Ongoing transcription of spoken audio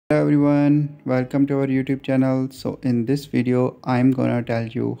Hello everyone, welcome to our YouTube channel. So in this video I'm gonna tell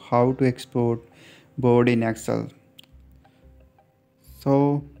you how to export board in Excel.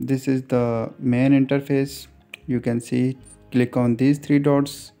 So this is the main interface. You can see, click on these three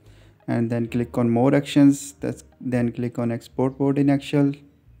dots and then click on more actions. Then click on export board in Excel.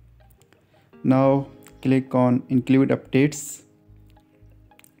 Now click on include updates.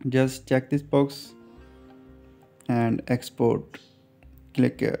 Just check this box and export.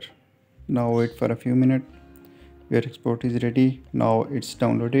 Click here. Now wait for a few minutes. Your export is ready. Now it's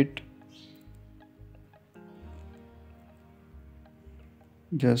downloaded.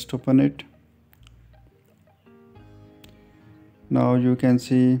 Just open it. Now you can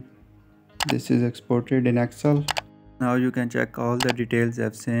see this is exported in Excel. Now you can check all the details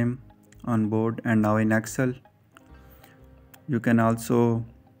have same on board and now in Excel. You can also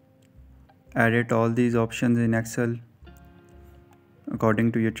edit all these options in Excel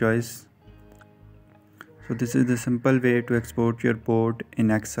according to your choice. So this is the simple way to export your board in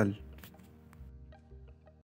Excel.